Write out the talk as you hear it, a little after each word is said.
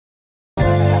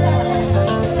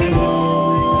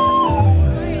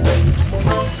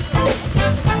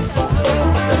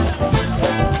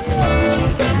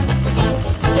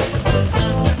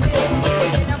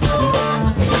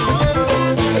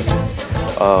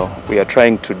we are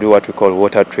trying to do what we call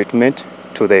water treatment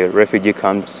to the refugee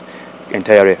camps,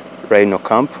 entire Rhino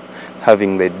camp,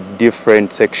 having the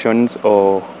different sections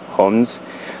or homes.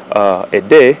 A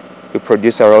day, we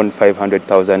produce around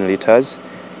 500,000 liters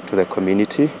to the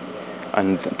community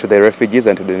and to the refugees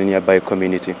and to the nearby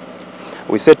community.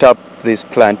 We set up this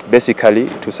plant basically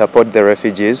to support the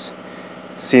refugees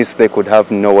since they could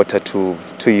have no water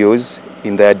to use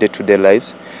in their day-to-day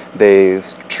lives. The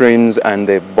streams and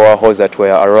the boreholes that were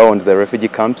around the refugee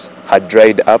camps had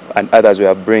dried up and others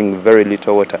were bringing very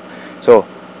little water. So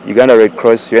Uganda Red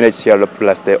Cross, UNHCR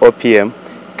plus the OPM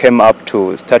came up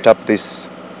to start up this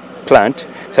plant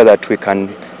so that we can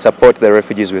support the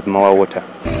refugees with more water.